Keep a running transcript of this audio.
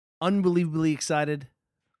unbelievably excited,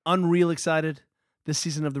 unreal excited. This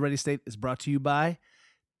season of The Ready State is brought to you by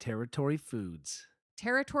Territory Foods.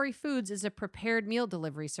 Territory Foods is a prepared meal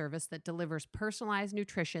delivery service that delivers personalized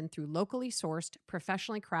nutrition through locally sourced,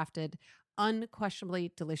 professionally crafted,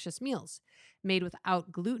 unquestionably delicious meals. Made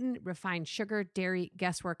without gluten, refined sugar, dairy,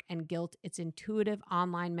 guesswork, and guilt, its intuitive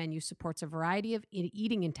online menu supports a variety of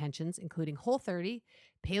eating intentions, including Whole30,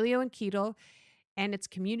 Paleo and Keto, and its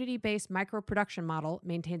community-based micro-production model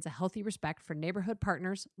maintains a healthy respect for neighborhood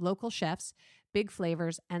partners, local chefs, big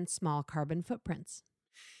flavors, and small carbon footprints.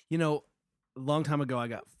 You know, a long time ago, I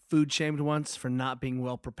got food shamed once for not being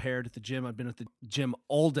well prepared at the gym. I've been at the gym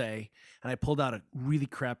all day, and I pulled out a really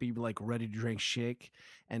crappy, ready-to-drink shake,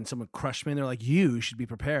 and someone crushed me, and they're like, you should be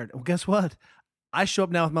prepared. Well, guess what? I show up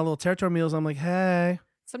now with my little territory meals, and I'm like, hey.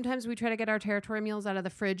 Sometimes we try to get our territory meals out of the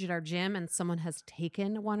fridge at our gym, and someone has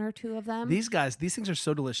taken one or two of them. These things are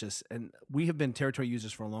so delicious, and we have been territory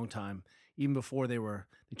users for a long time, even before they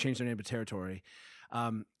changed their name to Territory.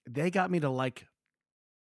 They got me to like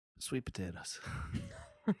sweet potatoes.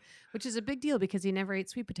 Which is a big deal because you never ate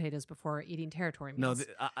sweet potatoes before eating territory meals.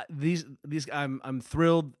 No, I'm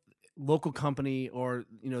thrilled. Local company or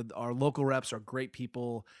our local reps are great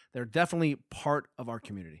people. They're definitely part of our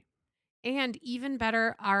community. And even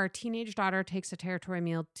better, our teenage daughter takes a territory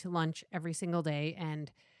meal to lunch every single day,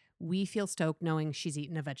 and we feel stoked knowing she's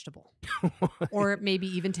eaten a vegetable. Or maybe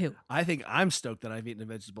even two. I think I'm stoked that I've eaten a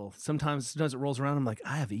vegetable. Sometimes it rolls around, I'm like,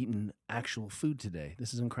 I have eaten actual food today.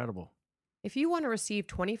 This is incredible. If you want to receive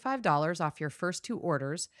 $25 off your first two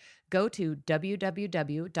orders, go to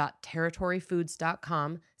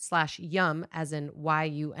www.territoryfoods.com/yum, as in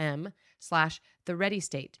YUM, /The Ready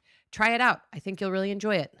State. Try it out. I think you'll really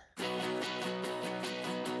enjoy it.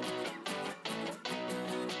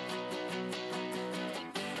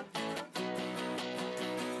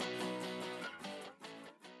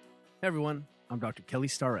 Hey everyone, I'm Dr. Kelly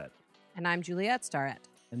Starrett. And I'm Juliette Starrett.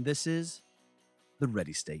 And this is The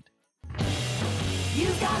Ready State. You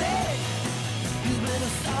got it. You better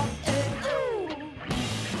stop it.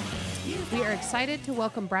 We are excited to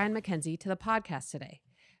welcome Brian Mackenzie to the podcast today.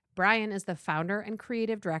 Brian is the founder and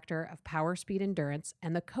creative director of Power Speed Endurance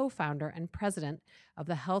and the co-founder and president of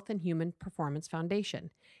the Health and Human Performance Foundation.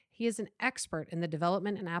 He is an expert in the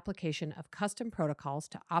development and application of custom protocols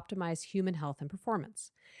to optimize human health and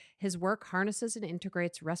performance. His work harnesses and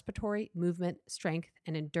integrates respiratory, movement, strength,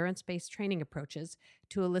 and endurance-based training approaches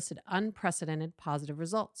to elicit unprecedented positive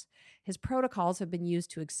results. His protocols have been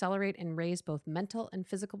used to accelerate and raise both mental and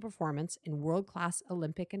physical performance in world-class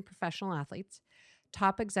Olympic and professional athletes,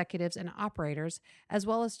 top executives and operators, as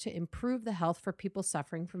well as to improve the health for people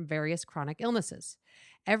suffering from various chronic illnesses.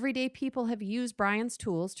 Everyday people have used Brian's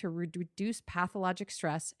tools to reduce pathologic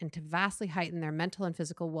stress and to vastly heighten their mental and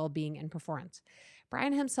physical well-being and performance.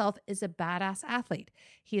 Brian himself is a badass athlete.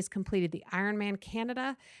 He has completed the Ironman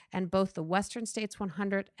Canada and both the Western States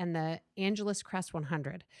 100 and the Angeles Crest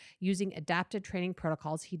 100, using adapted training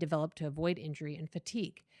protocols he developed to avoid injury and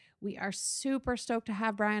fatigue. We are super stoked to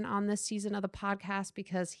have Brian on this season of the podcast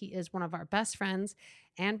because he is one of our best friends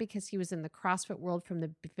and because he was in the CrossFit world from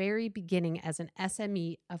the very beginning as an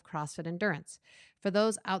SME of CrossFit Endurance. For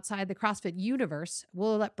those outside the CrossFit universe,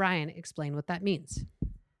 we'll let Brian explain what that means.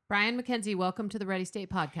 Brian Mackenzie, welcome to the Ready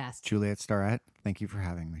State podcast. Juliette Starrett, thank you for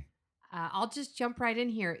having me. I'll just jump right in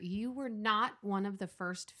here. You were not one of the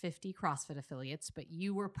first 50 CrossFit affiliates, but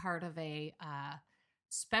you were part of a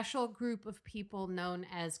special group of people known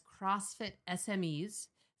as CrossFit SMEs.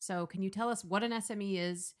 So can you tell us what an SME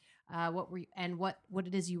is, what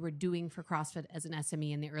it is you were doing for CrossFit as an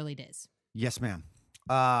SME in the early days? Yes, ma'am.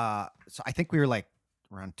 So I think we were like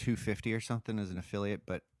around 250 or something as an affiliate,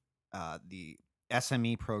 but the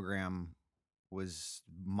SME program was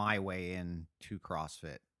my way in to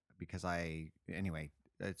CrossFit because SME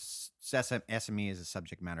is a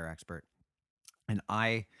subject matter expert. And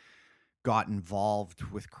I got involved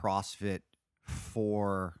with CrossFit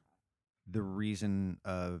for the reason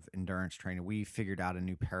of endurance training. We figured out a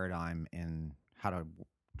new paradigm in how to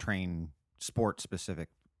train sport specific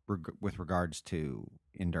with regards to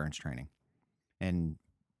endurance training. And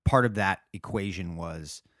part of that equation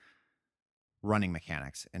was running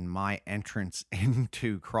mechanics. And my entrance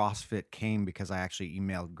into CrossFit came because I actually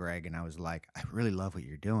emailed Greg and I was like, I really love what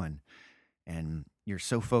you're doing. And you're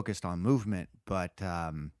so focused on movement, but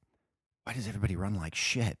why does everybody run like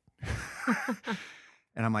shit?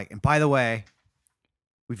 And I'm like, and by the way,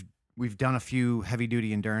 we've done a few heavy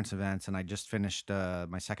duty endurance events, and I just finished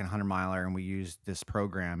my second 100-miler, and we used this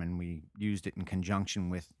program, and we used it in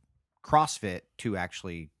conjunction with CrossFit to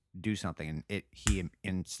actually do something. And he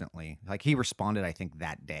instantly, like, he responded, I think,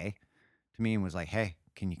 that day to me and was like, hey,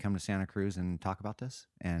 can you come to Santa Cruz and talk about this?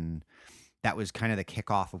 And that was kind of the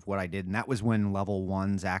kickoff of what I did. And that was when level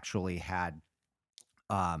ones actually had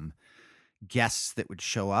guests that would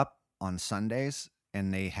show up on Sundays,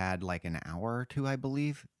 and they had like an hour or two, I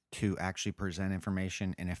believe, to actually present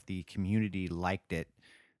information. And if the community liked it,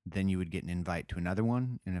 then you would get an invite to another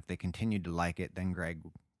one. And if they continued to like it, then Greg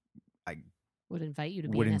would invite you to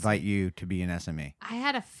be would an invite SME. you to be an SME. I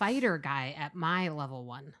had a fighter guy at my level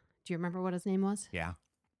 1. Do you remember what his name was? Yeah.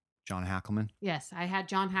 John Hackelman. Yes, I had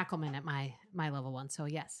John Hackelman at my level 1. So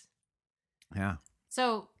yes. Yeah.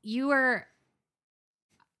 So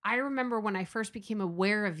I remember when I first became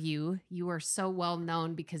aware of you, you were so well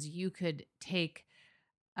known because you could take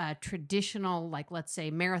a traditional, like, let's say,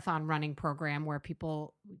 marathon running program where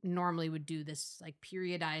people normally would do this like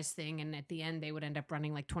periodized thing. And at the end, they would end up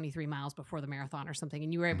running like 23 miles before the marathon or something.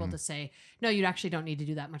 And you were able to say, no, you actually don't need to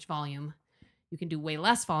do that much volume. You can do way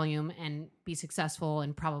less volume and be successful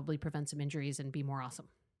and probably prevent some injuries and be more awesome.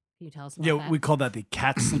 Can you tell us about that? We call that the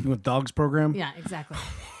Cats Sleeping with Dogs program. Yeah, exactly.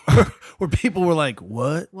 Where people were like,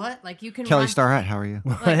 what? What? Like you can Kelly run... Starrett, how are you?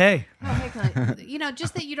 Hey. Oh, hey, Kelly.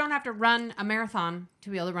 Just that you don't have to run a marathon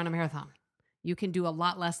to be able to run a marathon. You can do a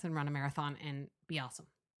lot less than run a marathon and be awesome.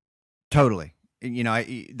 Totally.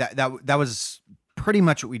 That was pretty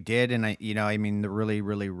much what we did. And the really,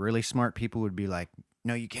 really, really smart people would be like,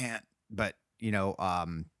 no, you can't. But,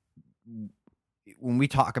 when we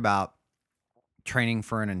talk about training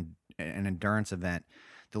for an endurance event,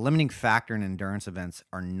 the limiting factor in endurance events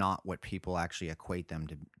are not what people actually equate them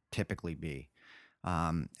to typically be.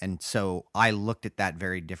 And so I looked at that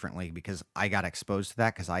very differently because I got exposed to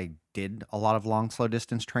that because I did a lot of long, slow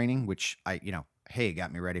distance training, which it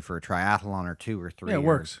got me ready for a triathlon or 2 or 3 Yeah, it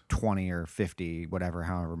works. or 20 or 50, whatever,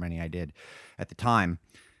 however many I did at the time,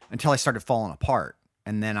 until I started falling apart.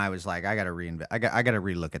 And then I was like, I got to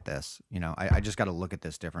relook at this. I just got to look at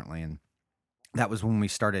this differently. And that was when we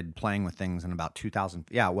started playing with things in about 2000.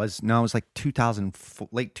 Yeah, it was like 2000,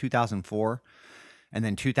 late 2004. And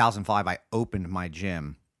then 2005, I opened my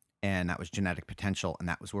gym, and that was Genetic Potential. And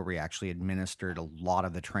that was where we actually administered a lot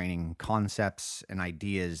of the training concepts and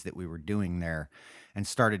ideas that we were doing there, and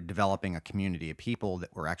started developing a community of people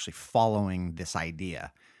that were actually following this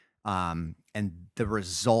idea. And the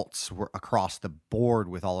results were across the board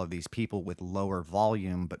with all of these people with lower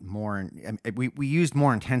volume, but more, we used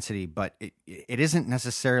more intensity, but it isn't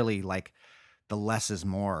necessarily like the less is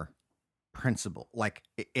more principle. Like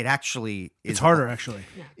it actually is. It's harder, actually.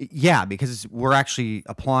 Yeah, because we're actually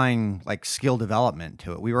applying like skill development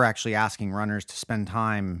to it. We were actually asking runners to spend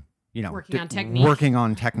time, working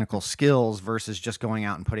on technical skills versus just going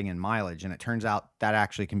out and putting in mileage. And it turns out that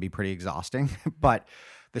actually can be pretty exhausting, but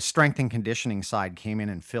the strength and conditioning side came in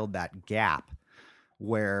and filled that gap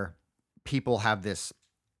where people had this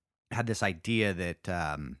idea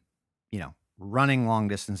that, running long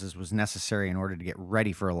distances was necessary in order to get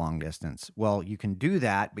ready for a long distance. Well, you can do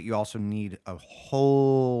that, but you also need a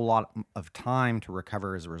whole lot of time to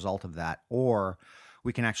recover as a result of that. Or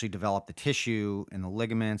we can actually develop the tissue and the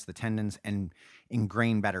ligaments, the tendons, and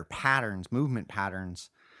ingrain better patterns, movement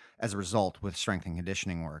patterns, as a result with strength and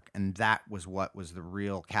conditioning work. And that was what was the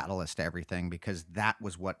real catalyst to everything, because that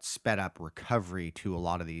was what sped up recovery to a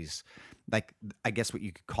lot of these, like, I guess what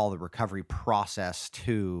you could call the recovery process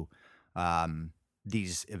to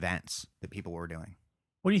these events that people were doing.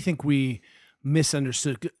 What do you think we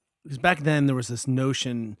misunderstood? Because back then there was this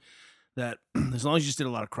notion that as long as you just did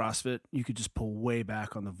a lot of CrossFit, you could just pull way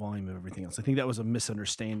back on the volume of everything else. I think that was a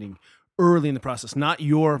misunderstanding early in the process. Not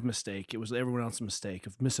your mistake. It was everyone else's mistake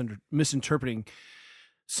of misinterpreting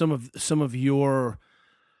some of your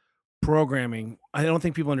programming. I don't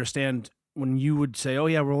think people understand when you would say, oh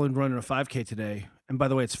yeah, we're only running a 5K today. And by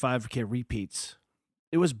the way, it's 5K repeats.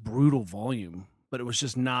 It was brutal volume, but it was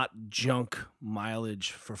just not junk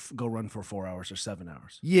mileage for go run for 4 hours or 7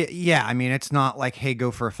 hours. Yeah. I mean, it's not like, hey,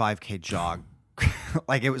 go for a 5K jog.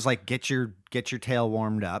 Like it was like get your tail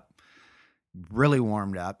warmed up, really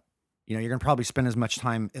warmed up. You're going to probably spend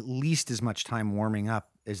at least as much time warming up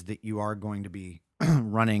as that you are going to be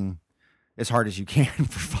running as hard as you can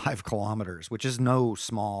for 5 kilometers, which is no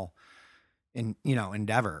small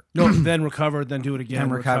endeavor. No, then recover, then do it again. Then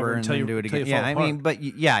recover and then do it again. Yeah, I apart. mean, but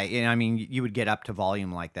you would get up to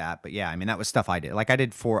volume like that. But yeah, I mean, that was stuff I did. Like I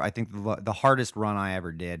think the hardest run I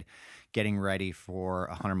ever did getting ready for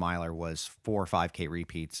a 100-miler was 4 5K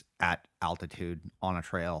repeats at altitude on a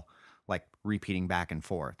trail, like repeating back and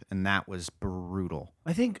forth. And that was brutal.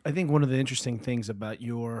 I think one of the interesting things about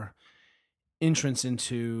your entrance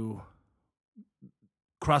into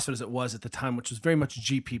CrossFit as it was at the time, which was very much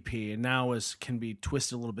GPP, and now can be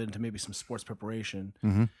twisted a little bit into maybe some sports preparation.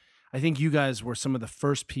 Mm-hmm. I think you guys were some of the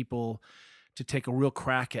first people to take a real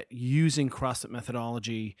crack at using CrossFit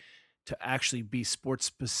methodology to actually be sports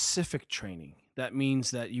specific training. That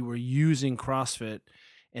means that you were using CrossFit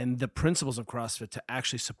and the principles of CrossFit to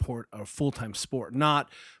actually support a full-time sport, not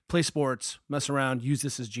play sports, mess around, use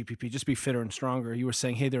this as GPP, just be fitter and stronger. You were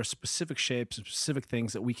saying, hey, there are specific shapes and specific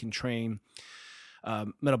things that we can train,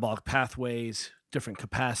 metabolic pathways, different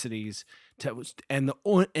capacities. And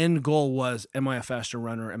the end goal was, am I a faster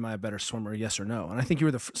runner? Am I a better swimmer? Yes or no? And I think you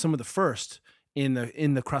were some of the first in the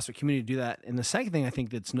CrossFit community to do that. And the second thing I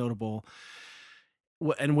think that's notable,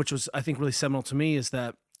 and which was, I think, really seminal to me, is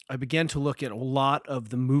that I began to look at a lot of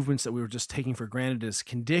the movements that we were just taking for granted as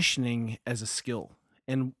conditioning as a skill.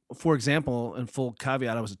 And for example, in full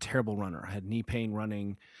caveat, I was a terrible runner. I had knee pain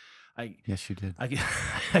running. Yes, you did. I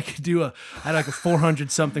could do I had like a 400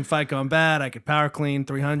 something fight gone bad. I could power clean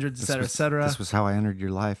 300s, et cetera, et cetera. This was how I entered your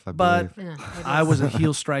life, I But believe. I was a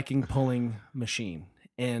heel striking, pulling machine.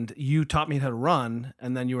 And you taught me how to run.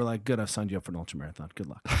 And then you were like, good, I've signed you up for an ultramarathon. Good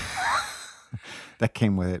luck. That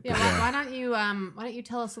came with it. Yeah, but why don't you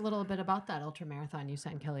tell us a little bit about that ultra marathon you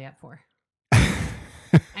signed Kelly up for,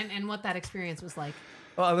 and what that experience was like?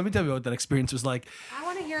 Well, let me tell you what that experience was like. I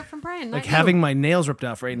want to hear it from Brian. Like not you. having my nails ripped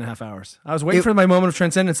out for 8.5 hours. I was waiting for my moment of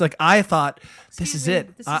transcendence. Like I thought, this Excuse is me,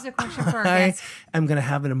 it. This is a question for our I guests. am going to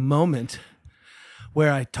have a moment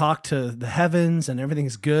where I talk to the heavens and everything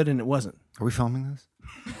is good, and it wasn't. Are we filming this?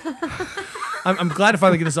 I'm glad to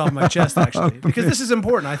finally get this off my chest, actually, because this is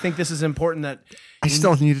important. I think this is important that I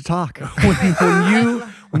still need to talk.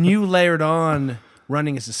 when you layered on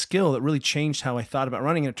running as a skill, it really changed how I thought about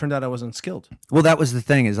running, and it turned out I was unskilled. Well, that was the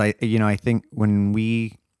thing. Is I think when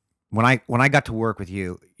I got to work with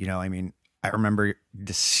you, I mean, I remember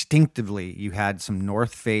distinctively you had some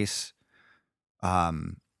North Face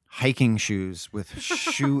hiking shoes with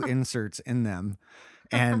shoe inserts in them.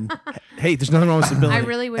 And hey, there's nothing wrong with stability. I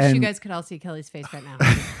really wish you guys could all see Kelly's face right now.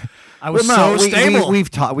 I was Well, no, so stable.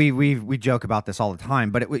 We've taught we joke about this all the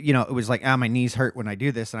time, but it was like, my knees hurt when I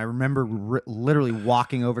do this, and I remember literally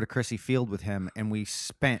walking over to Chrissy Field with him, and we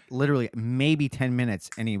spent literally maybe 10 minutes,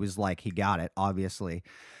 and he was like, he got it, obviously,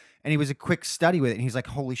 and he was a quick study with it, and he's like,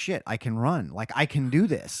 holy shit, I can run, like I can do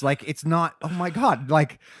this, like it's not, oh my god,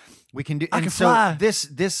 like we can do. I and can so fly.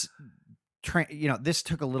 this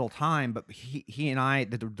took a little time, but he and I,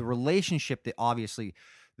 the relationship that obviously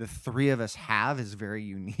the three of us have is very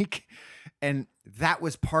unique. And that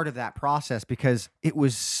was part of that process because it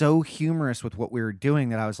was so humorous with what we were doing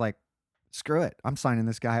that I was like, screw it. I'm signing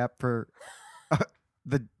this guy up for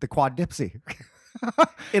the quad dipsy.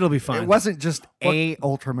 It'll be fine. It wasn't just a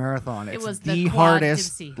ultra marathon. It's was the the quad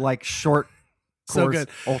hardest, dipsy. like short So course good.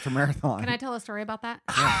 ultra marathon. Can I tell a story about that?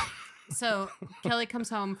 So Kelly comes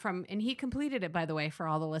home and he completed it, by the way, for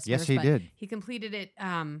all the listeners. Yes, he but did. He completed it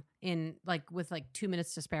in with 2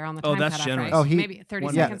 minutes to spare on the Oh, time that's cutoff, generous. right? Oh, maybe 30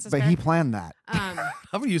 yeah, seconds to but spare. he planned that. I'm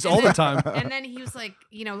gonna use And all the then- time. And then he was like,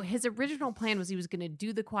 his original plan was he was going to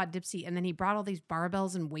do the quad dipsy, and then he brought all these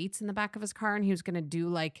barbells and weights in the back of his car, and he was going to do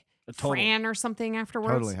like A total. Fran or something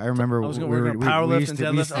afterwards. Totally. I remember I was gonna we work were- on we- power we lift used and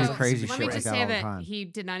to- we used deadlift. to do So crazy let shit me like just that say all the that time. he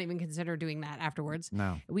did not even consider doing that afterwards.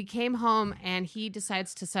 No. We came home and he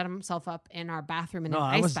decides to set himself up in our bathroom in No, an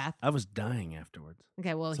I ice bath. was dying afterwards.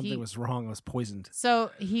 Okay, well Something was wrong. I was poisoned.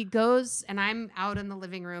 So he goes, and I'm out in the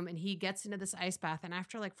living room, and he gets into this ice bath. And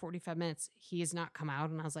after like 45 minutes, he has not come out.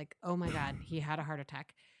 And I was like, oh my God, he had a heart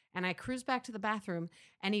attack. And I cruise back to the bathroom,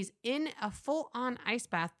 and he's in a full-on ice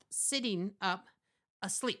bath, sitting up,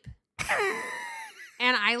 asleep.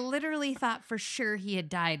 And I literally thought for sure he had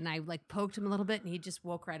died. And I like poked him a little bit, and he just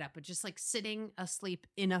woke right up, but just like sitting asleep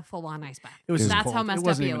in a full-on ice bath. It was just That's cold. how messed it up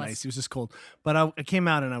wasn't he even was. ice. It was just cold. But I came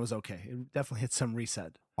out and I was okay. It definitely hit some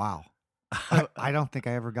reset. Wow. I don't think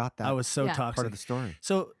I ever got that I was so Yeah. toxic. part of the story.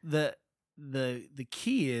 So the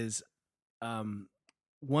key is,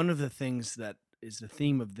 one of the things that is the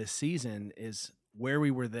theme of this season is where we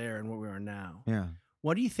were there and where we are now. Yeah.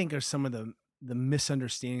 What do you think are some of the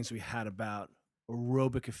misunderstandings we had about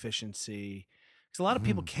aerobic efficiency? Because a lot of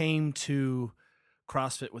people came to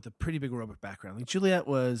CrossFit with a pretty big aerobic background. Like Juliet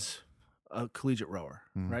was a collegiate rower,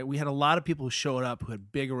 right? We had a lot of people who showed up who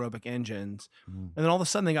had big aerobic engines, and then all of a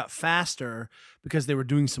sudden they got faster because they were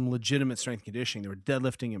doing some legitimate strength conditioning. They were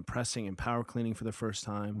deadlifting and pressing and power cleaning for the first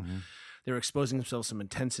time. They were exposing themselves to some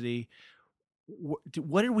intensity.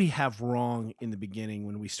 What did we have wrong in the beginning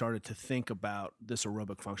when we started to think about this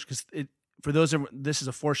aerobic function? Because for those, this is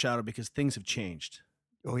a foreshadow because things have changed.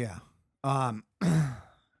 Oh yeah. I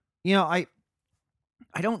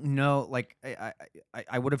don't know. Like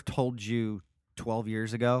I would have told you 12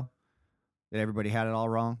 years ago that everybody had it all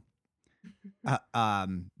wrong.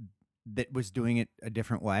 that was doing it a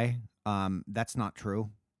different way. That's not true.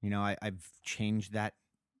 You know, I've changed that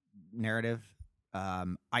narrative.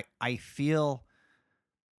 I feel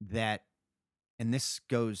that, and this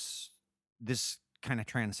kind of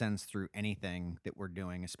transcends through anything that we're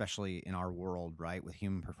doing, especially in our world, right, with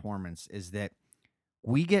human performance, is that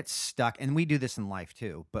we get stuck, and we do this in life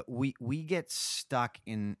too, but we get stuck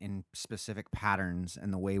in specific patterns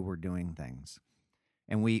and the way we're doing things.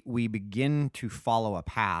 And we begin to follow a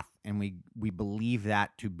path, and we believe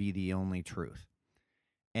that to be the only truth.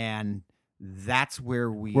 And that's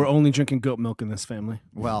where We're only drinking goat milk in this family.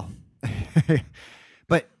 well,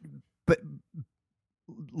 but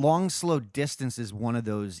long, slow distance is one of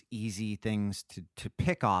those easy things to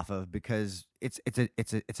pick off of, because it's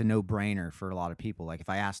a no brainer for a lot of people. Like if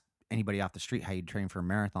I asked anybody off the street how you'd train for a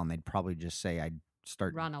marathon, they'd probably just say I'd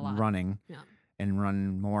start Run a lot. running Yeah. and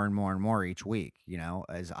run more and more and more each week, you know,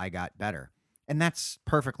 as I got better. And that's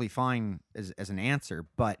perfectly fine as an answer,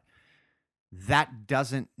 but that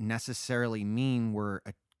doesn't necessarily mean we're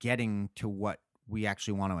getting to what we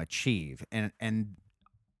actually want to achieve. And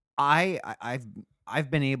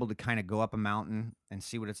I've been able to kind of go up a mountain and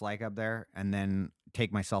see what it's like up there, and then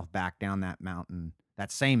take myself back down that mountain,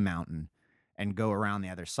 that same mountain, and go around the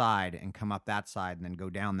other side and come up that side, and then go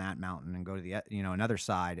down that mountain and go to the another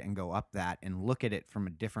side and go up that, and look at it from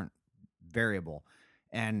a different variable.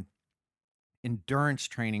 And endurance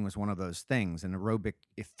training was one of those things, and aerobic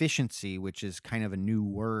efficiency, which is kind of a new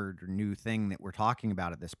word or new thing that we're talking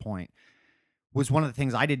about at this point, was one of the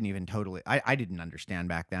things I didn't understand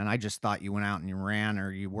back then. I just thought you went out and you ran or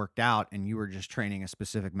you worked out and you were just training a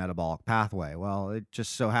specific metabolic pathway. Well, it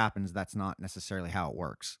just so happens that's not necessarily how it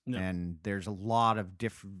works. No. And there's a lot of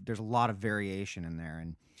variation in there.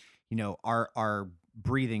 And, you know, our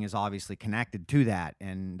breathing is obviously connected to that.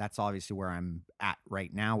 And that's obviously where I'm at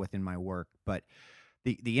right now within my work. But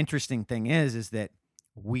the interesting thing is that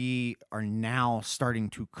we are now starting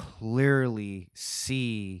to clearly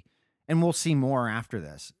see, and we'll see more after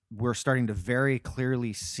this, we're starting to very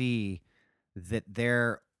clearly see that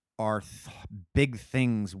there are big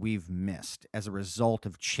things we've missed as a result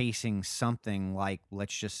of chasing something like,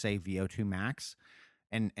 let's just say, VO2 max,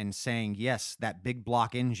 and saying, yes, that big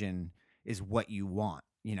block engine is what you want,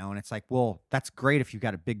 you know. And it's like, well, that's great if you've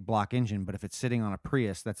got a big block engine, but if it's sitting on a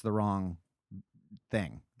Prius, that's the wrong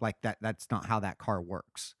thing. Like that's not how that car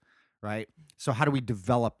works. Right? So how do we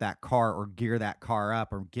develop that car or gear that car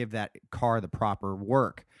up or give that car the proper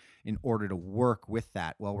work in order to work with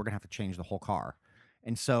that? Well, we're going to have to change the whole car.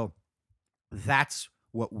 And so that's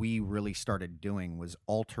what we really started doing, was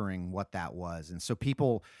altering what that was. And so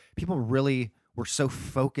people really were so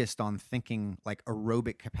focused on thinking like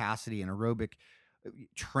aerobic capacity and aerobic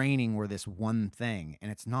training were this one thing,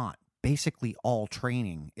 and it's not. Basically all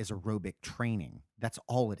training is aerobic training. That's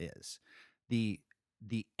all it is. The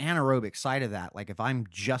anaerobic side of that, like if I'm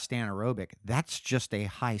just anaerobic, that's just a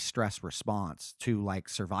high stress response to like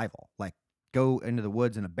survival. Like go into the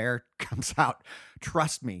woods and a bear comes out.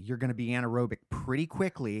 Trust me, you're going to be anaerobic pretty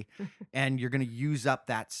quickly, and you're going to use up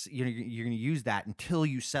that, you're going to use that until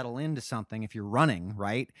you settle into something if you're running,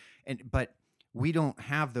 right? But we don't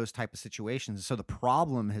have those type of situations. So the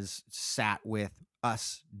problem has sat with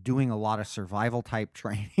us doing a lot of survival type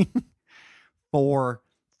training for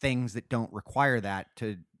things that don't require that,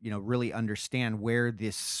 to, you know, really understand where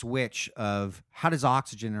this switch of how does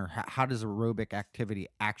oxygen or how does aerobic activity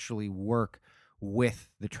actually work with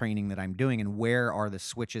the training that I'm doing, and where are the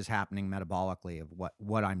switches happening metabolically of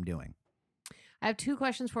what I'm doing. I have two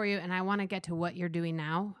questions for you, and I want to get to what you're doing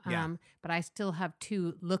now. Yeah. But I still have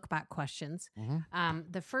two look back questions. Mm-hmm.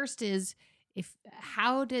 The first is,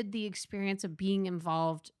 how did the experience of being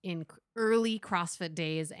involved in early CrossFit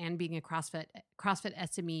days and being a CrossFit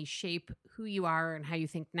SME shape who you are and how you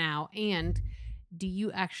think now? And do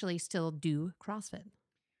you actually still do CrossFit?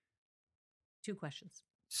 Two questions.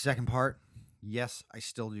 Second part, yes, I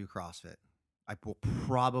still do CrossFit. I will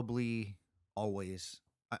probably always,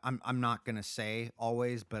 I'm not going to say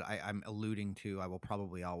always, but I'm alluding to I will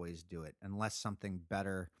probably always do it unless something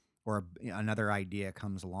better or another idea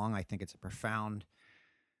comes along. I think it's a profound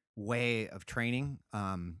way of training.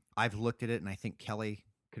 I've looked at it, and I think Kelly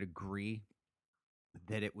could agree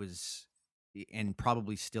that it was, and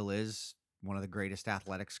probably still is, one of the greatest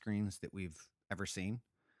athletic screens that we've ever seen.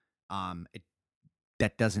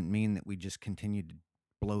 That doesn't mean that we just continue to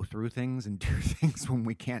blow through things and do things when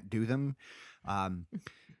we can't do them.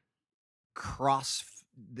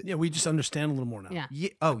 Yeah, we just understand a little more now.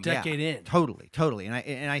 Yeah. Decade in. Totally.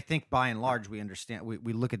 And I think by and large we understand,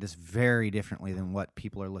 we look at this very differently than what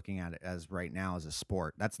people are looking at it as right now as a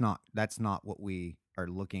sport. That's not what we are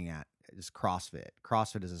looking at is CrossFit.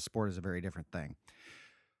 CrossFit as a sport is a very different thing.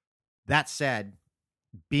 That said,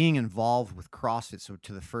 being involved with CrossFit, so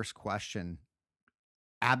to the first question,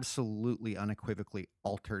 absolutely unequivocally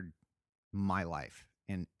altered my life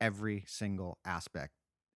in every single aspect.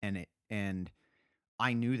 And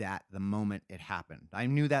I knew that the moment it happened. I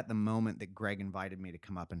knew that the moment that Greg invited me to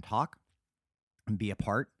come up and talk and be a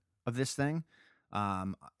part of this thing.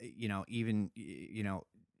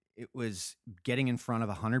 It was getting in front of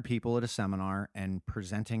 100 people at a seminar and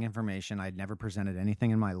presenting information. I'd never presented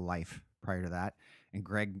anything in my life prior to that. And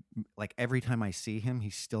Greg, like every time I see him, he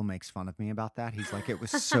still makes fun of me about that. He's like, it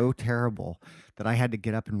was so terrible that I had to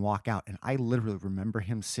get up and walk out. And I literally remember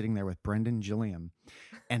him sitting there with Brendan Gilliam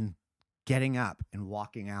and getting up and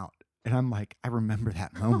walking out. And I'm like, I remember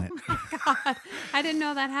that moment. Oh my God. I didn't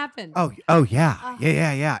know that happened. Oh yeah.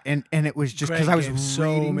 Yeah. And it was just because I was gave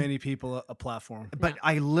so reading, many people a platform. but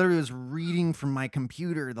I literally was reading from my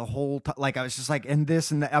computer the whole time. Like I was just like, and this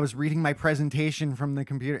and that. I was reading my presentation from the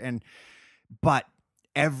computer, but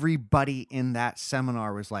everybody in that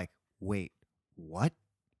seminar was like, wait, what?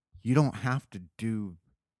 You don't have to do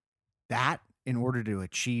that in order to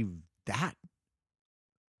achieve that?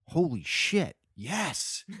 Holy shit.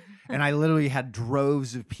 Yes. And I literally had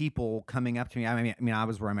droves of people coming up to me. I mean, I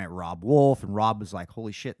was where I met Rob Wolf, and Rob was like,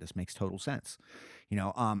 holy shit, this makes total sense.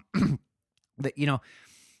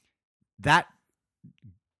 That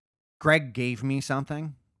Greg gave me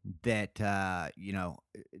something that,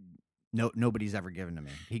 nobody's ever given to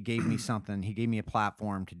me. He gave me something. He gave me a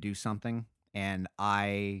platform to do something, and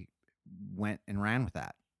I went and ran with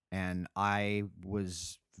that. And I'm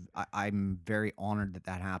very honored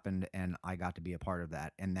that happened, and I got to be a part of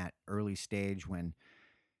that. And that early stage when,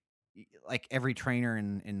 like, every trainer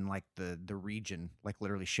in like the region, like,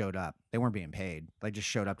 literally showed up. They weren't being paid. They just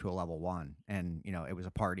showed up to a level 1, and it was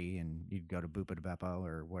a party, and you'd go to Buca de Beppo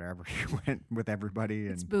or wherever you went with everybody.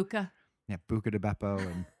 It's And Buca. yeah, Buca de Beppo,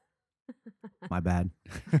 and my bad.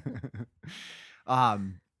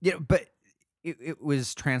 But it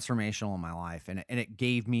was transformational in my life, and it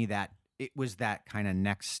gave me that. It was that kind of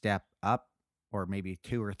next step up, or maybe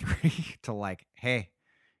 2 or 3, to like, hey,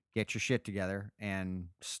 get your shit together and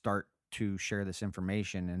start to share this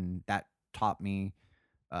information. And that taught me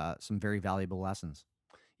some very valuable lessons.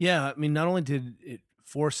 Yeah, I mean, not only did it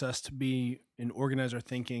force us to be and organize our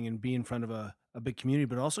thinking and be in front of a big community,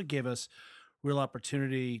 but it also gave us real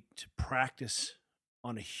opportunity to practice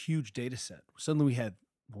on a huge data set. Suddenly we had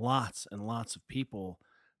lots and lots of people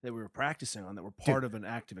that we were practicing on that were part of an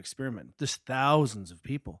active experiment. There's thousands of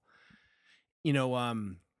people.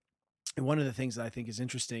 And one of the things that I think is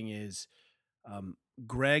interesting is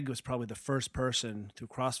Greg was probably the first person through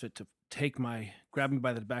CrossFit to grab me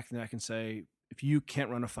by the back of the neck and say, if you can't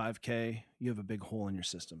run a 5K, you have a big hole in your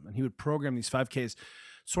system. And he would program these 5Ks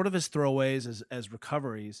sort of as throwaways, as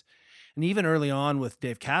recoveries. And even early on with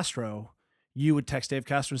Dave Castro, you would text Dave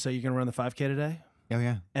Castro and say, you're going to run the 5K today? Oh,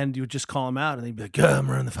 yeah. And you would just call him out, and they'd be like, yeah, I'm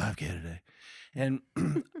running the 5K today. And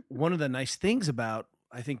one of the nice things about,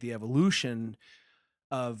 I think, the evolution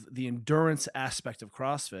of the endurance aspect of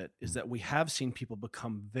CrossFit is that we have seen people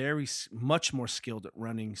become much more skilled at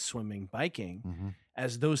running, swimming, biking. Mm-hmm.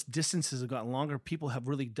 As those distances have gotten longer, people have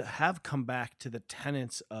really have come back to the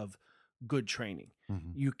tenets of good training.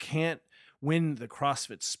 Mm-hmm. You can't win the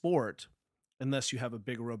CrossFit sport unless you have a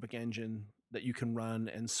big aerobic engine that you can run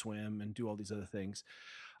and swim and do all these other things.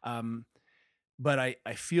 But I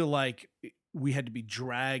feel like we had to be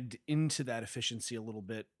dragged into that efficiency a little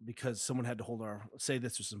bit because someone had to say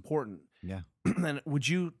this was important. Yeah. And would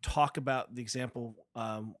you talk about the example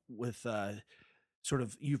with sort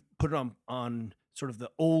of, you've put it on sort of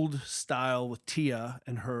the old style with Tia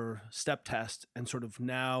and her step test, and sort of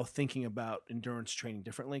now thinking about endurance training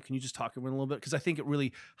differently? Can you just talk about it a little bit? Because I think it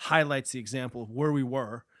really highlights the example of where we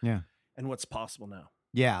were. Yeah. And what's possible now.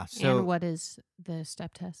 Yeah. So, and what is the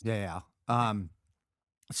step test? Yeah.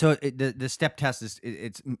 So the step test is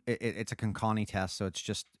it's a Concani test. So it's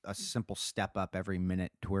just a simple step up every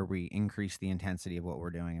minute to where we increase the intensity of what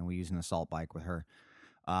we're doing, and we use an assault bike with her.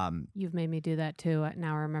 You've made me do that too.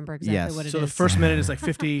 Now I remember exactly what it is. So the first minute is like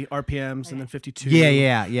 50 RPMs, and then 52.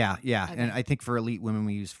 Yeah. Okay. And I think for elite women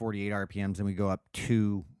we use 48 RPMs, and we go up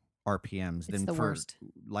 2 RPMs. It's then the for worst.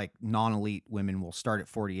 Like non-elite women, we'll start at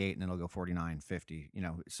 48 and then it'll go 49, 50.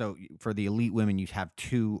 So for the elite women, you have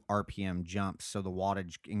 2 RPM jumps, so the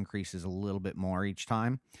wattage increases a little bit more each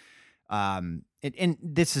time. And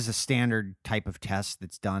this is a standard type of test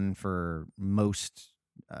that's done for most.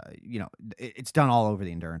 It's done all over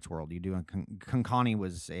the endurance world. You do. Concani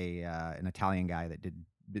was an Italian guy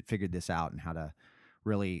that figured this out and how to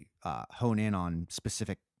really hone in on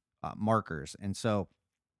specific markers. And so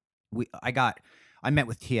I met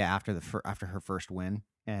with Tia after her first win,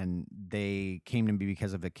 and they came to me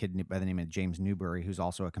because of a kid by the name of James Newbury, who's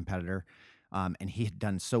also a competitor. And he had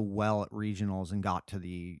done so well at regionals and got to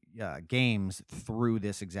the games through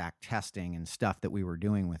this exact testing and stuff that we were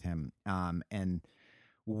doing with him. And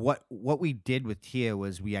what we did with Tia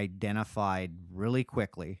was we identified really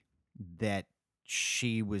quickly that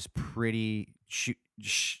she was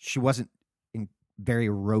she wasn't very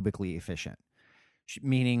aerobically efficient,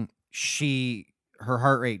 meaning her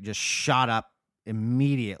heart rate just shot up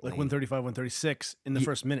immediately, like 135, 136 in the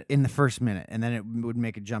first minute. In the first minute, and then it would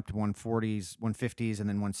make a jump to 140s, 150s, and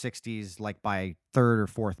then 160s, like by third or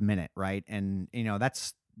fourth minute, right? And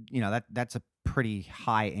that's a pretty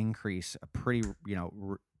high increase, a pretty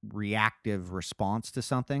reactive response to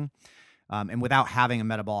something, and without having a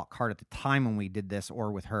metabolic cart at the time when we did this,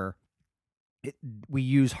 or with her, we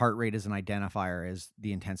use heart rate as an identifier as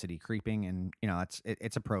the intensity creeping, and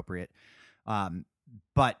it's appropriate,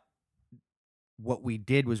 but what we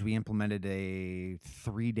did was we implemented a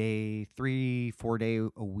 4 day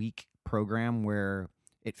a week program where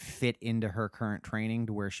it fit into her current training,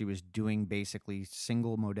 to where she was doing basically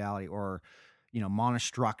single modality or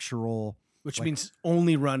monostructural, which means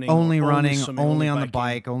only running, only swimming, only on biking, the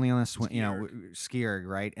bike, only on the ski erg.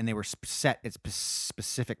 right? And they were set at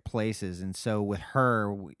specific places. And so with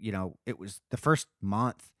her, it was the first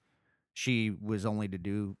month she was only to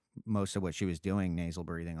do most of what she was doing nasal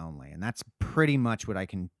breathing only, and that's pretty much what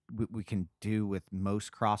we can do with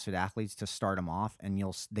most CrossFit athletes to start them off, and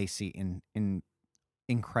they see in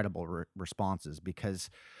incredible responses, because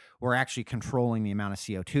we're actually controlling the amount of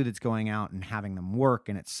CO2 that's going out and having them work.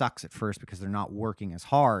 And it sucks at first because they're not working as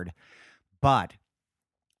hard, but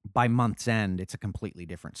by month's end, it's a completely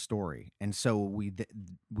different story. And so we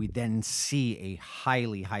then see a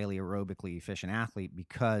highly aerobically efficient athlete,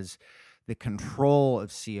 because the control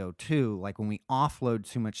of CO2, like when we offload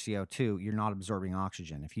too much CO2, you're not absorbing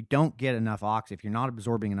oxygen. If you don't get enough oxygen, if you're not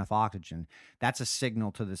absorbing enough oxygen, that's a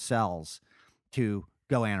signal to the cells to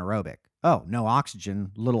go anaerobic. Oh, no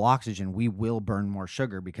oxygen, little oxygen, we will burn more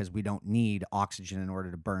sugar because we don't need oxygen in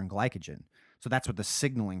order to burn glycogen. So that's what the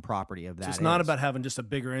signaling property of that is. It's not about having just a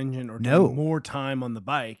bigger engine or No. more time on the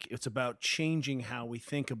bike. It's about changing how we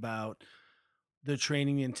think about the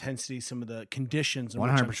training, the intensity, some of the conditions.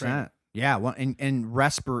 100%. Yeah. Well, and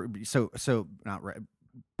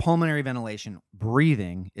pulmonary ventilation,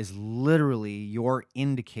 breathing is literally your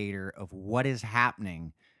indicator of what is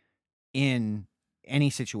happening in any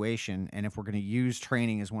situation. And if we're going to use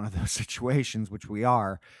training as one of those situations, which we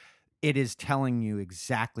are, it is telling you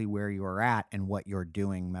exactly where you are at and what you're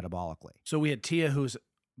doing metabolically. So we had Tia, who's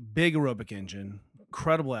big aerobic engine,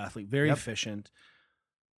 incredible athlete, very efficient,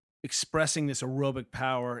 expressing this aerobic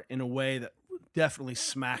power in a way that definitely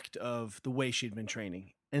smacked of the way she'd been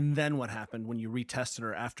training. And then what happened when you retested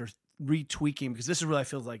her after retweaking? Because this is really, I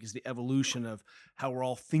feel like, is the evolution of how we're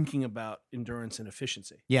all thinking about endurance and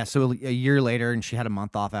efficiency. Yeah. So a year later, and she had a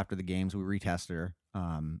month off after the games, we retested her,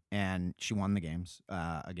 and she won the games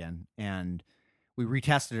again. And we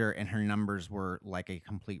retested her, and her numbers were like a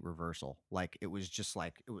complete reversal. Like it was just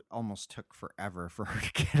like it almost took forever for her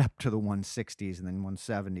to get up to the 160s and then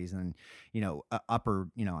 170s, and then upper.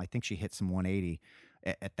 I think she hit some 180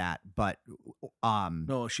 at that. But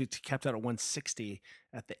no, she kept out at 160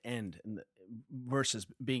 at the end, versus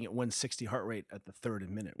being at 160 heart rate at the third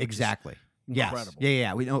minute. Exactly. Incredible.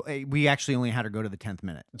 Yes. Yeah. We actually only had her go to the 10th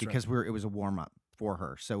minute. That's because it was a warm up for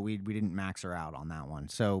her, so we didn't max her out on that one.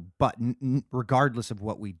 So, but regardless of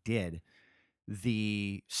what we did,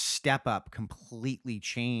 the step up completely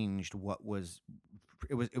changed what was.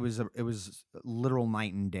 It was a literal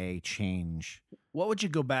night and day change. What would you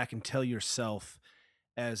go back and tell yourself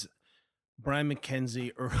as Brian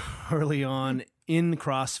Mackenzie early on in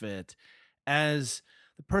CrossFit, as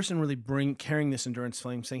the person really carrying this endurance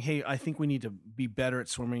flame, saying, hey, I think we need to be better at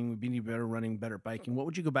swimming, we need to be better running, better at biking? What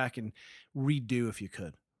would you go back and redo if you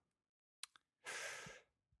could?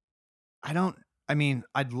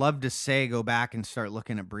 I'd love to say go back and start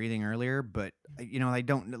looking at breathing earlier, but I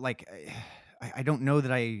don't like. I don't know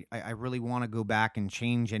that I really want to go back and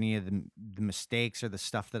change any of the mistakes or the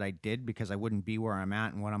stuff that I did, because I wouldn't be where I'm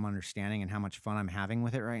at and what I'm understanding and how much fun I'm having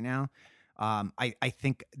with it right now. I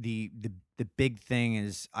think the big thing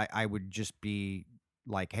is I would just be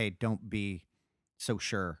like, hey, don't be so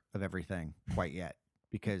sure of everything quite yet,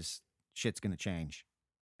 because shit's going to change,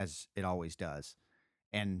 as it always does.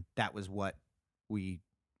 And that was what we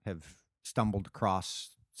have stumbled across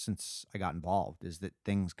since I got involved, is that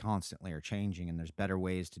things constantly are changing and there's better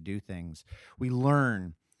ways to do things. We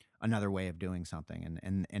learn another way of doing something,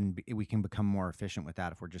 and we can become more efficient with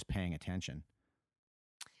that if we're just paying attention.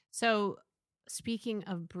 So, speaking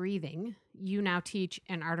of breathing, you now teach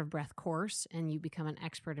an Art of Breath course and you become an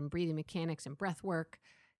expert in breathing mechanics and breath work.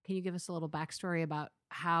 Can you give us a little backstory about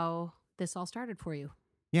how this all started for you?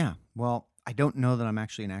 Yeah. Well, I don't know that I'm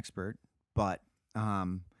actually an expert, but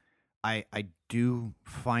um, I do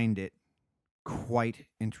find it quite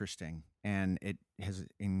interesting, and it has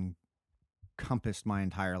encompassed my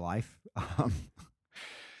entire life.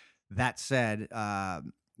 That said,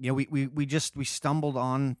 we stumbled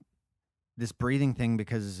on this breathing thing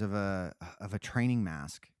because of a training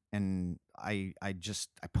mask, and I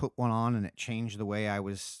put one on, and it changed the way I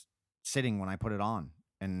was sitting when I put it on,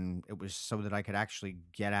 and it was so that I could actually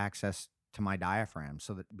get access to my diaphragm,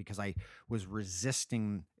 so that because I was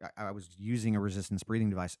resisting, I was using a resistance breathing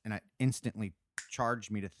device, and it instantly charged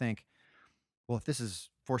me to think, well, if this is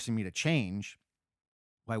forcing me to change,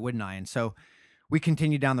 why wouldn't I? And so we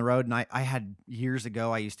continued down the road, and I had years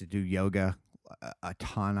ago, I used to do yoga a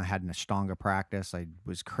ton. I had an Ashtanga practice. I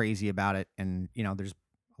was crazy about it. And, there's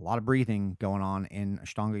a lot of breathing going on in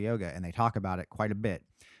Ashtanga yoga, and they talk about it quite a bit.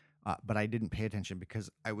 But I didn't pay attention because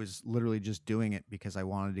I was literally just doing it because I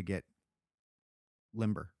wanted to get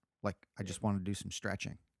limber. Like, I just wanted to do some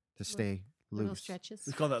stretching to stay Little loose. stretches.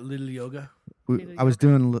 We call that little yoga. I was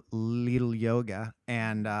doing little yoga,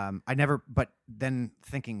 and but then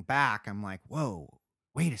thinking back, I'm like, whoa,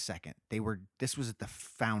 wait a second. This was at the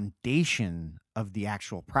foundation of the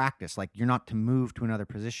actual practice. Like, you're not to move to another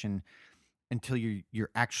position until you're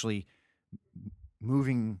actually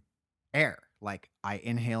moving air. Like, I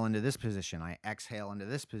inhale into this position, I exhale into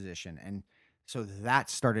this position. And so that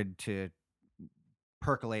started to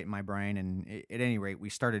percolate in my brain. And at any rate, we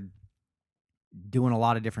started doing a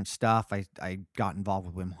lot of different stuff. I got involved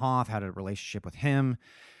with Wim Hof, had a relationship with him,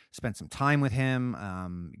 spent some time with him,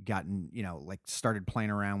 started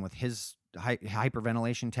playing around with his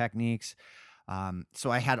hyperventilation techniques.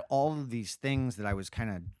 So I had all of these things that I was kind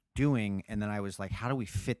of doing, and then I was like, how do we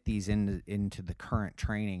fit these into the current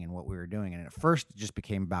training and what we were doing? And at first it just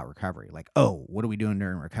became about recovery. Like, oh, what are we doing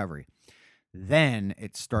during recovery? Then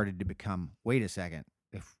it started to become, wait a second,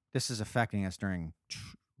 if this is affecting us during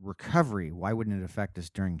recovery, why wouldn't it affect us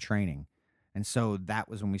during training? And so that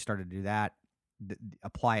was when we started to do that,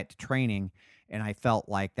 apply it to training. And I felt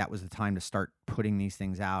like that was the time to start putting these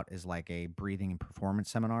things out as like a breathing and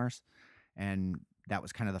performance seminars. And that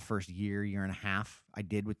was kind of the first year and a half I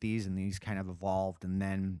did with these, and these kind of evolved. And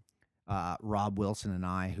then Rob Wilson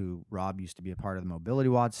and Rob used to be a part of the Mobility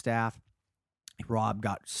WOD staff. Rob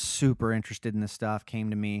got super interested in this stuff, came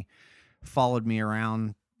to me, followed me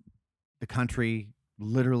around the country,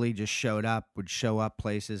 literally just would show up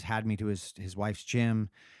places, had me to his wife's gym.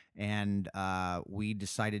 And we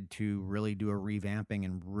decided to really do a revamping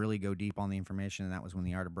and really go deep on the information. And that was when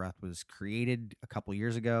the Art of Breath was created a couple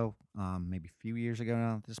years ago, maybe a few years ago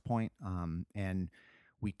now at this point. And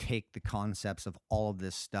we take the concepts of all of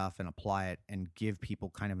this stuff and apply it and give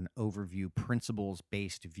people kind of an overview,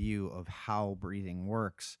 principles-based view of how breathing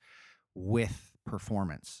works with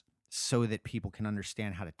performance, so that people can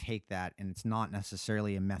understand how to take that. And it's not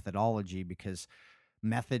necessarily a methodology, because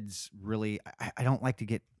methods really, I don't like to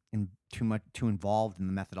get too involved in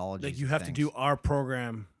the methodology. Like, you have to do our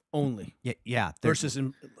program only. Yeah. Versus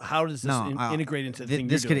how does this integrate into the thing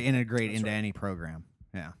this you're could doing? integrate That's into right. any program.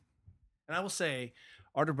 Yeah. And I will say,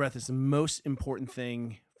 Art of Breath is the most important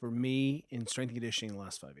thing for me in strength and conditioning in the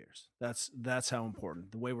last 5 years. That's how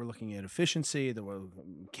important. The way we're looking at efficiency, the way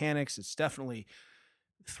mechanics, it's definitely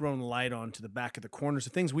thrown light onto the back of the corners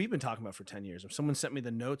of things we've been talking about for 10 years. If someone sent me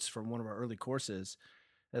the notes from one of our early courses,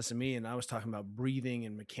 SME, and I was talking about breathing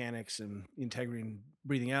and mechanics and integrity and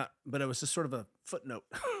breathing out, but it was just sort of a footnote.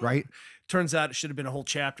 Right. Turns out it should have been a whole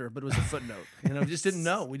chapter, but it was a footnote. We just didn't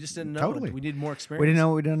know. We just didn't know. Totally. We need more experience. We didn't know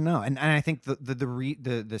what we didn't know. And I think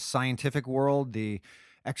the scientific world, the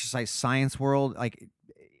exercise science world, like,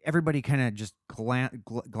 everybody kind of just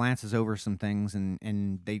glances over some things, and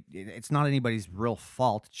it's not anybody's real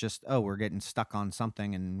fault. It's just, oh, we're getting stuck on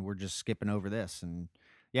something and we're just skipping over this. And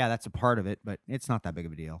yeah, that's a part of it, but it's not that big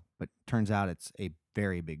of a deal. But turns out it's a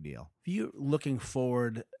very big deal. If you're looking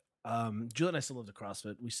forward, Julie and I still love the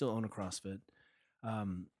CrossFit. We still own a CrossFit. I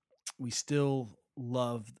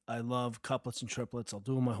love couplets and triplets. I'll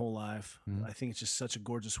do them my whole life. Mhm. I think it's just such a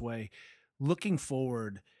gorgeous way. Looking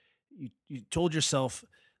forward, you told yourself,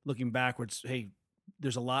 looking backwards, hey,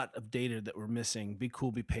 there's a lot of data that we're missing. Be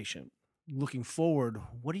cool, be patient. Looking forward,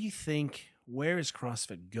 what do you think? Where is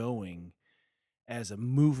CrossFit going as a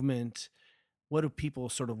movement? What do people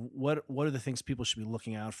what are the things people should be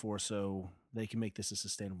looking out for so they can make this a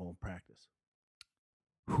sustainable practice?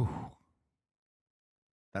 Whew.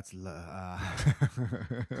 That's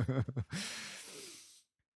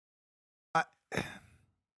I,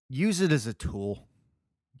 use it as a tool.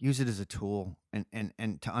 Use it as a tool,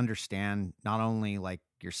 and to understand not only like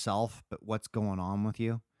yourself, but what's going on with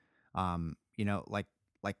you.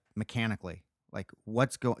 Like mechanically, like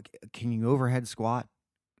what's going. Can you overhead squat?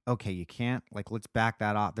 Okay, you can't. Like, let's back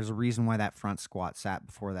that off. There's a reason why that front squat sat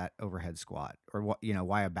before that overhead squat, or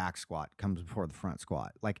why a back squat comes before the front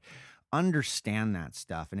squat. Like, understand that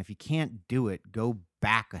stuff. And if you can't do it, go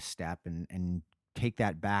back a step and take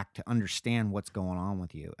that back to understand what's going on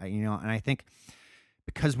with you. And I think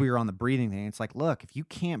because we were on the breathing thing, it's like, look, if you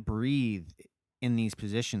can't breathe in these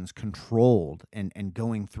positions controlled and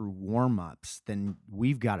going through warm-ups, then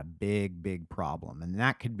we've got a big problem. And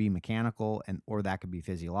that could be mechanical or that could be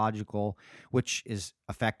physiological, which is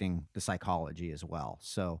affecting the psychology as well.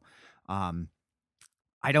 So I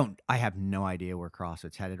have no idea where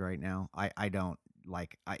CrossFit's headed right now. I don't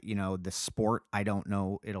the sport, I don't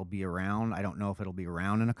know it'll be around. I don't know if it'll be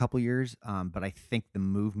around in a couple years. But I think the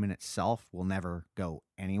movement itself will never go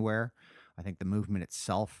anywhere. I think the movement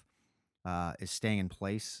itself is staying in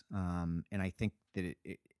place. And I think that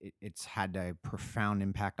it's had a profound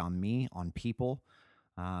impact on me, on people.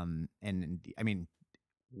 And I mean,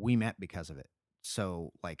 we met because of it.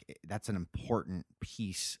 So like, that's an important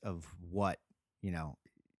piece of what,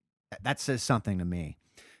 that says something to me.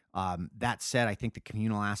 That said, I think the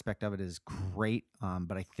communal aspect of it is great.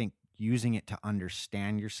 But I think using it to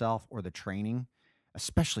understand yourself, or the training,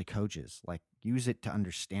 especially coaches, like, use it to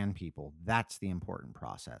understand people. That's the important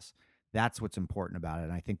process. That's what's important about it.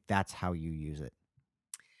 And I think that's how you use it.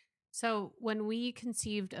 So when we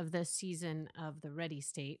conceived of this season of the Ready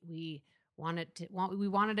State, we wanted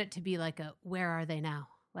it to be like a, where are they now?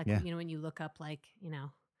 Like, Yeah. when you look up, like,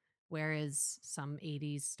 where is some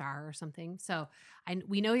 80s star or something? So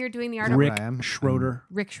we know you're doing the art Rick of I am. Schroeder.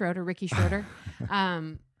 Ricky Schroeder.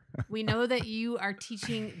 We know that you are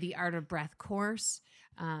teaching the Art of Breath course.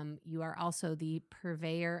 You are also the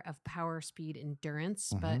purveyor of power, speed,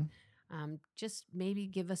 endurance, but just maybe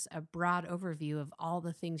give us a broad overview of all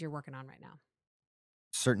the things you're working on right now.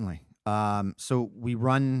 Certainly. So we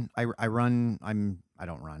run, I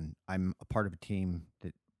don't run. I'm a part of a team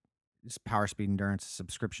that is Power, Speed, Endurance, a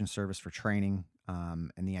subscription service for training,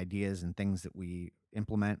 and the ideas and things that we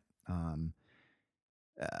implement.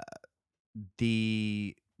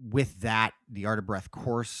 With that, the Art of Breath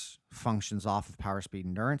course functions off of Power, Speed,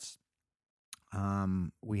 Endurance.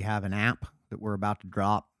 We have an app that we're about to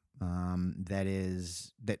drop.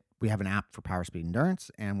 That we have an app for Power, Speed, Endurance,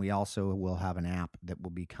 and we also will have an app that will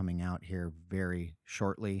be coming out here very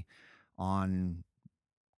shortly on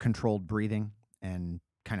controlled breathing and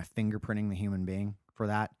kind of fingerprinting the human being for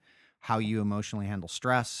that, how you emotionally handle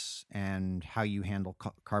stress and how you handle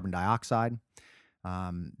carbon dioxide.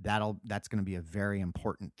 That's going to be a very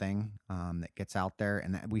important thing that gets out there,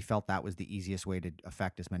 and we felt that was the easiest way to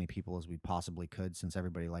affect as many people as we possibly could, since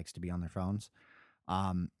everybody likes to be on their phones.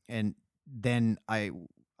 And then I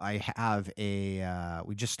have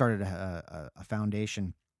we just started a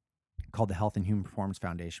foundation called the Health and Human Performance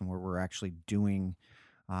Foundation, where we're actually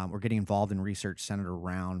we're getting involved in research centered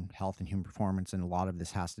around health and human performance. And a lot of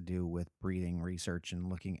this has to do with breathing research and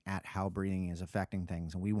looking at how breathing is affecting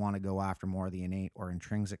things. And we want to go after more of the innate or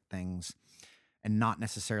intrinsic things, and not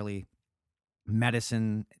necessarily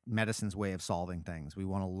medicine's way of solving things. We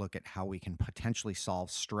want to look at how we can potentially solve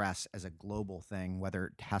stress as a global thing, whether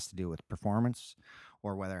it has to do with performance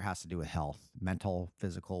or whether it has to do with health, mental,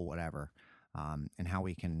 physical, whatever, and how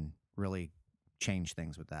we can really change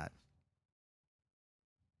things with that.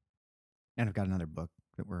 And I've got another book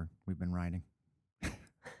that we've been writing.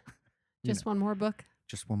 Just one more book?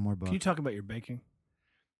 Just one more book. Can you talk about your baking?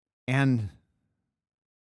 And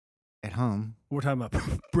at home. We're talking about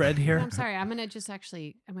bread here. I'm sorry. I'm going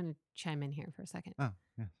to chime in here for a second. Oh,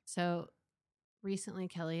 yeah. So recently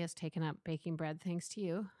Kelly has taken up baking bread thanks to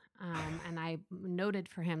you. And I noted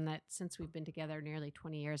for him that since we've been together nearly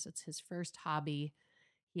 20 years, it's his first hobby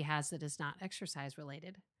he has that is not exercise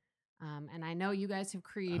related. And I know you guys have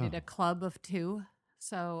created a club of two.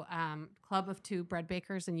 So club of two bread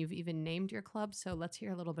bakers, and you've even named your club. So let's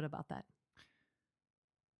hear a little bit about that.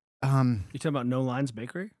 You talking about No Lines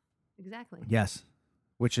Bakery? Exactly. Yes.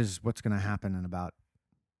 Which is what's going to happen in about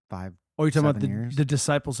 5 Or you talking about years. the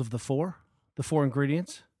disciples of the four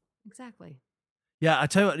ingredients? Exactly. Yeah, I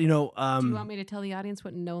tell you what, do you want me to tell the audience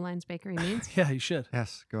what No Lines Bakery means? Yeah, you should.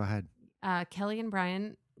 Yes, go ahead. Kelly and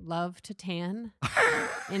Brian love to tan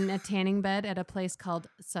in a tanning bed at a place called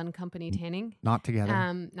Sun Company Tanning. Not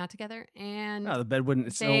together. Not together. And No, the bed wouldn't.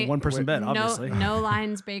 It's a one-person bed, obviously. No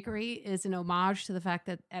Lines Bakery is an homage to the fact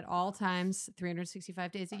that at all times,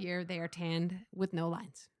 365 days a year, they are tanned with no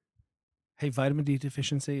lines. Hey, vitamin D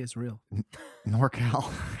deficiency is real.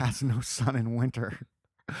 NorCal has no sun in winter.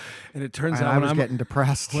 And it turns And out I when was I'm, getting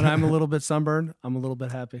depressed. when I'm a little bit sunburned, I'm a little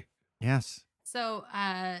bit happy. Yes. So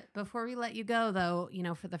before we let you go, though,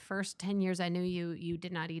 for the first 10 years I knew you, you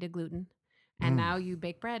did not eat a gluten. And now you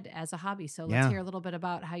bake bread as a hobby. So let's Yeah. hear a little bit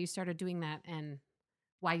about how you started doing that and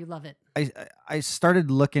why you love it. I started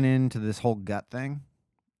looking into this whole gut thing,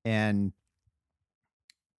 and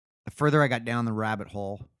the further I got down the rabbit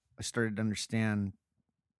hole, I started to understand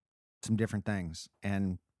some different things.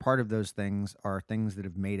 And part of those things are things that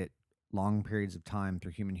have made it long periods of time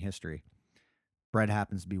through human history. Bread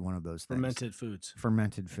happens to be one of those things.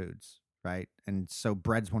 Fermented foods, right? And so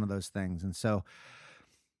bread's one of those things. And so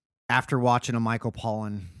after watching a Michael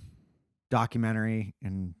Pollan documentary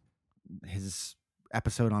and his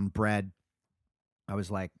episode on bread, I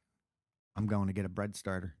was like, I'm going to get a bread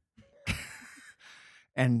starter.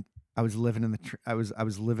 And I was living in I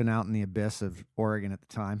was living out in the abyss of Oregon at the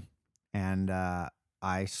time, and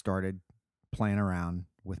I started playing around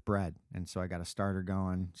with bread. And so I got a starter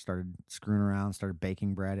going, started screwing around, started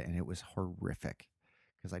baking bread, and it was horrific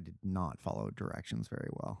because I did not follow directions very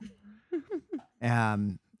well.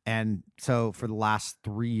 And so for the last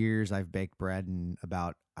 3 years, I've baked bread. And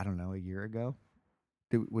about, I don't know, a year ago.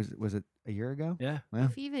 Was it a year ago? Yeah.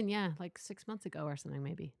 If even, like 6 months ago or something,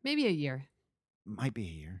 maybe a year. Might be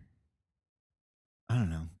a year. I don't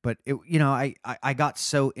know. But it, I got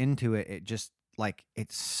so into it. It just like,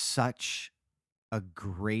 it's such a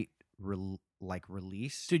great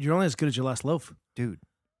release. Dude, you're only as good as your last loaf. Dude,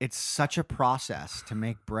 it's such a process to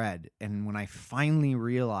make bread. And when I finally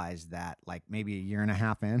realized that, like maybe a year and a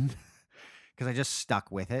half in, because I just stuck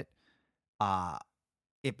with it,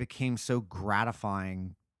 it became so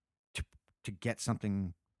gratifying to get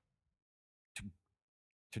something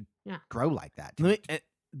to grow like that.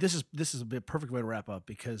 This is a perfect way to wrap up,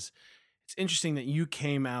 because it's interesting that you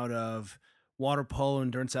came out of water polo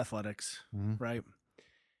endurance athletics, right?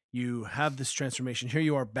 You have this transformation. Here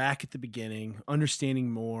you are back at the beginning,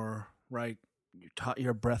 understanding more, right?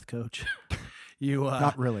 You're a breath coach.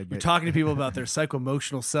 Not really, but you're talking to people about their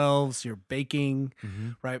psycho-emotional selves. You're baking,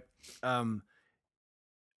 right?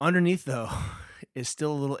 Underneath, though, is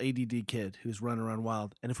still a little ADD kid who's running around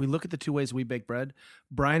wild. And if we look at the two ways we bake bread,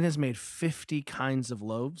 Brian has made 50 kinds of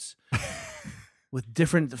loaves with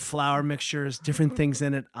different flour mixtures, different things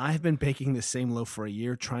in it. I've been baking the same loaf for a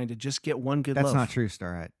year, trying to just get one good loaf. That's not true,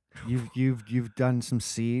 Starrett. You've done some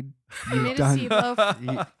seed. You made a seed loaf.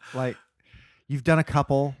 You've done a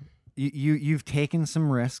couple. You've taken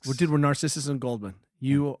some risks. Well, dude, we're Narcissus and Goldman.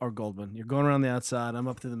 You are Goldman. You're going around the outside. I'm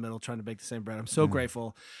up through the middle trying to bake the same bread. I'm so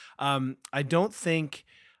grateful. I don't think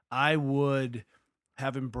I would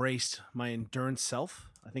have embraced my endurance self.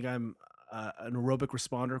 I think I'm an aerobic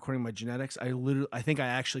responder according to my genetics. I think I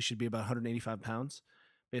actually should be about 185 pounds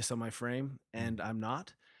based on my frame, and I'm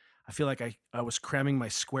not. I feel like I was cramming my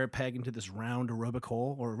square peg into this round aerobic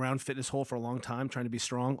hole or round fitness hole for a long time, trying to be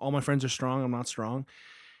strong. All my friends are strong. I'm not strong.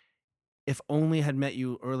 If only I had met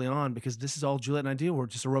you early on, because this is all Juliet and I do. We're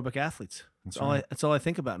just aerobic athletes. That's all I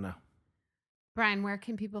think about now. Brian, where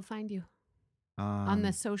can people find you on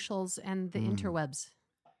the socials and the interwebs?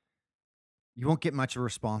 You won't get much of a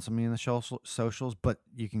response on me in the socials, but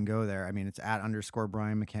you can go there. I mean, it's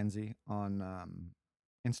 @_Brian Mackenzie on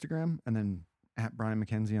Instagram, and then @Brian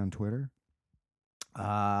Mackenzie on Twitter.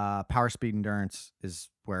 Power Speed Endurance is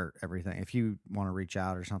where everything. If you want to reach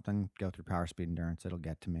out or something, go through Power Speed Endurance. It'll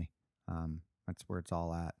get to me. That's where it's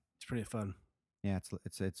all at. It's pretty fun. Yeah,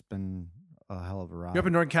 it's been a hell of a ride. You're up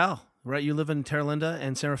in North Cal, right? You live in Terra Linda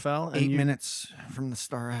and San Rafael. And 8 minutes from the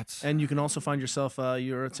Starrettes. And you can also find yourself,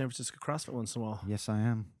 you're at San Francisco CrossFit once in a while. Yes, I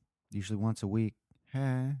am. Usually once a week.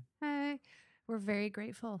 Hey. We're very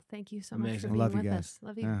grateful. Thank you so much for Amazing. being Love with you guys. us.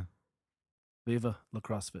 Love you. Yeah. Viva La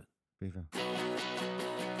CrossFit. Viva.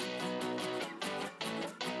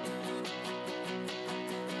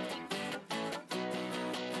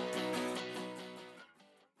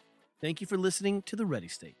 Thank you for listening to The Ready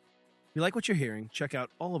State. If you like what you're hearing, check out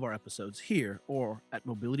all of our episodes here or at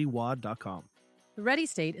mobilitywod.com. The Ready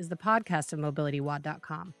State is the podcast of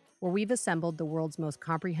mobilitywod.com, where we've assembled the world's most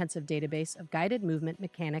comprehensive database of guided movement,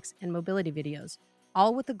 mechanics, and mobility videos,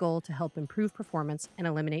 all with the goal to help improve performance and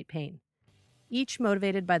eliminate pain. Each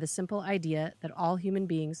motivated by the simple idea that all human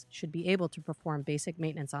beings should be able to perform basic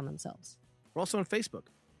maintenance on themselves. We're also on Facebook,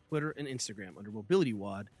 Twitter, and Instagram under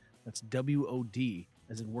MobilityWOD. That's WOD,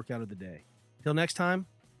 as in workout of the day. Till next time,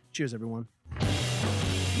 cheers, everyone.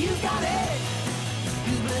 You got it.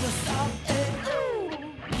 You better stop it.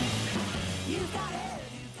 You got it.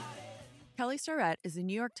 Kelly Starrett is a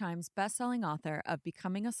New York Times bestselling author of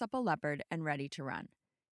Becoming a Supple Leopard and Ready to Run.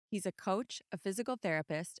 He's a coach, a physical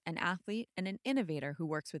therapist, an athlete, and an innovator who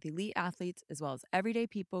works with elite athletes as well as everyday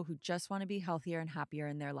people who just want to be healthier and happier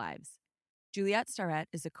in their lives. Juliette Starrett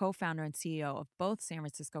is the co-founder and CEO of both San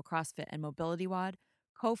Francisco CrossFit and Mobility WOD,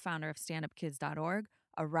 co-founder of StandUpKids.org,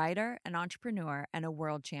 a writer, an entrepreneur, and a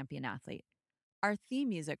world champion athlete. Our theme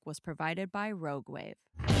music was provided by Rogue Wave.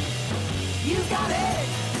 You got it.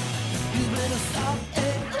 You better stop it.